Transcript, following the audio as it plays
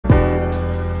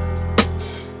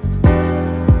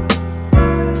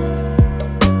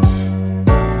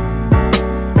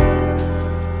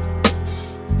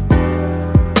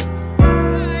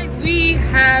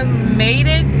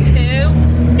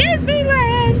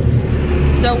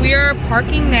So we are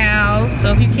parking now.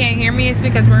 So if you can't hear me, it's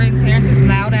because we're in Terrence's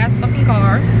loud ass fucking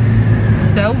car.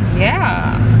 So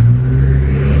yeah,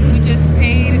 we just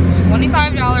paid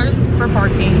 $25 for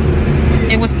parking.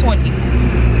 It was 20.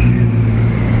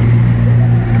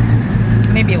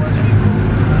 Maybe it wasn't.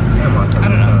 I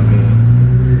don't know.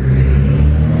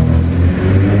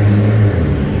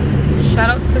 Shout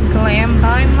out to Glam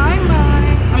by My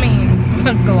My. I mean,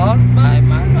 Gloss by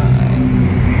My My.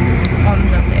 On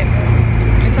the lip.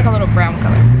 It's like a little brown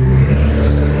color.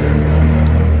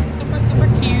 Super, super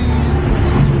cute.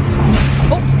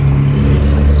 Oh.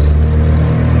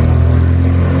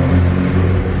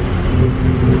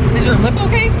 Is your lip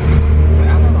okay?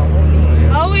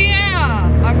 Oh yeah.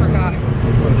 I forgot.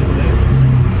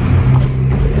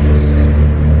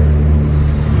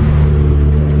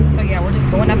 So yeah, we're just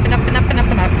going up and up and up and up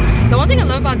and up. The one thing I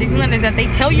love about Disneyland is that they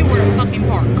tell you where to fucking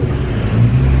park.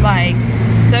 Like,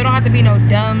 so it don't have to be no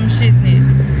dumb shiznit.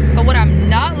 But what I'm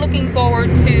not looking forward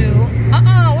to,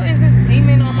 what is this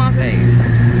demon on my face?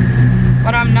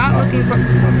 What I'm not looking for,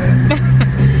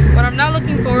 what I'm not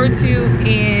looking forward to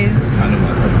is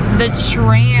the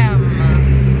tram.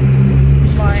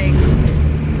 Like,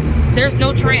 there's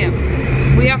no tram.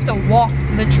 We have to walk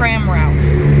the tram route.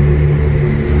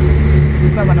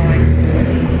 It's so annoying.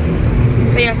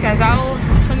 But yes, guys, I'll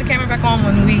turn the camera back on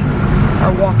when we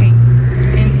are walking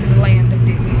into the land of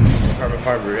Disney. Carbon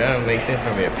fiber, that doesn't make sense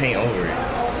for me to paint over it.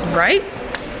 Right?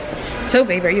 So,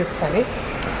 babe, are you excited?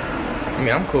 I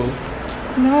mean, I'm cool.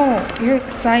 No, you're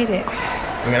excited.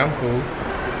 I mean, I'm cool.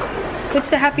 It's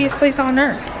the happiest place on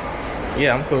earth.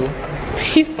 Yeah, I'm cool.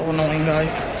 He's so annoying,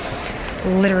 guys.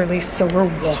 Literally, so we're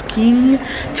walking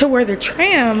to where the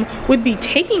tram would be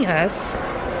taking us.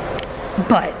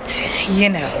 But, you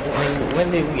know.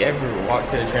 When did we ever walk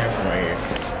to the tram from right here?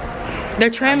 The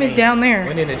tram is down there.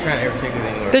 When did the tram ever take us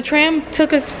anywhere? The tram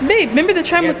took us, babe, remember the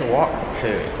tram We was... had to walk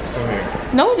to from here.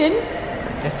 No, it didn't.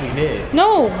 Yes, we did.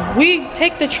 No, we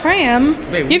take the tram.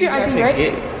 Babe, you have your ID,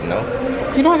 right? No.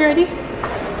 You don't have your ID?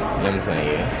 Let me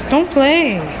play, yeah. Don't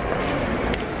play.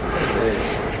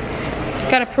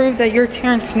 Gotta prove that you're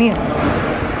Terrence Neal.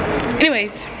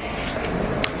 Anyways,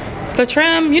 the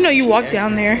tram, you know, you walk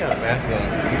down there.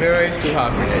 It's too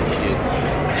hot for that shit.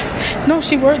 No,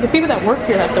 the people that work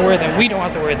here have to wear them. We don't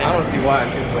have to wear them. I don't see why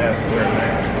people have to wear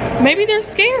them. Maybe they're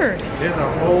scared. There's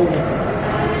a whole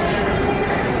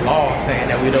law saying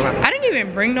that we don't have to. I didn't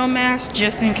even bring no mask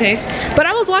just in case. But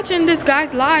I was watching this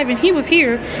guy's live and he was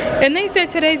here. And they said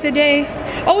today's the day.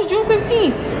 Oh, it's June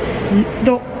 15th.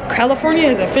 California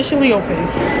is officially open.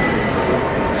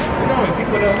 No, if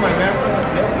people don't have masks,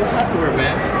 they don't have to wear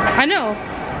masks. I know.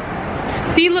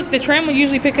 See, look, the tram will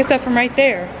usually pick us up from right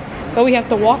there. But we have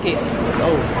to walk it. So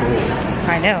cool.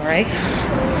 I know, right?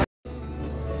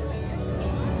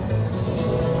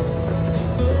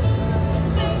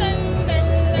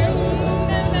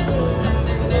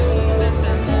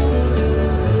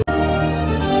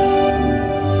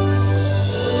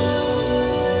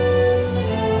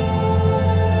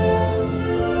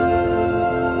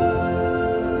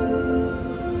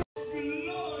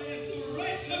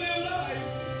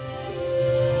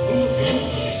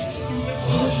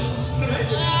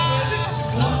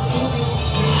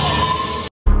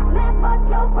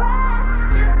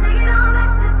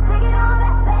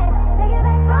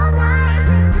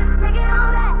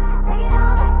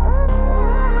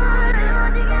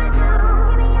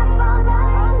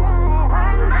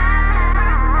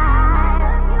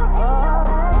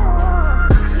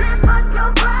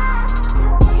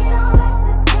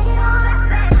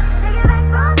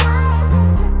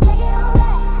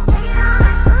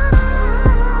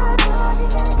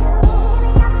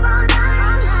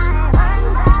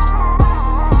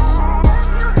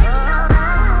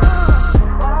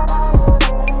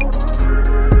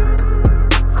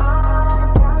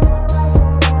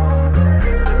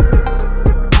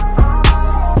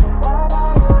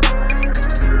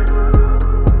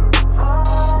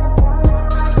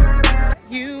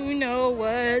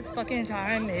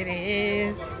 Time it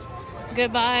is.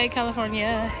 Goodbye,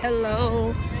 California.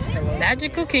 Hello,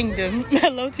 Magical Kingdom.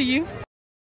 Hello to you.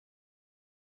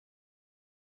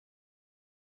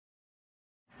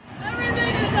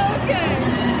 Everything is okay.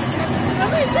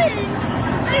 Everything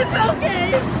is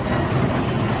okay.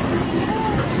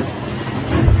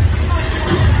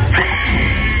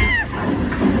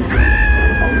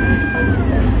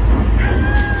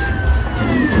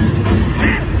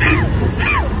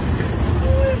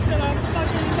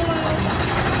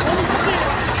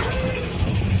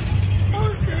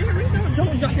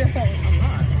 Drop your phone. I'm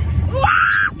not.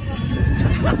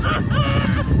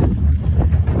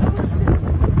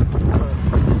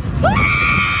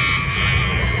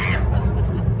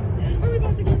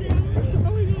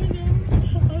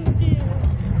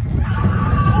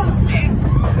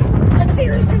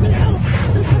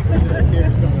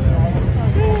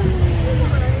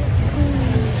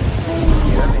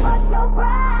 so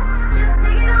bright.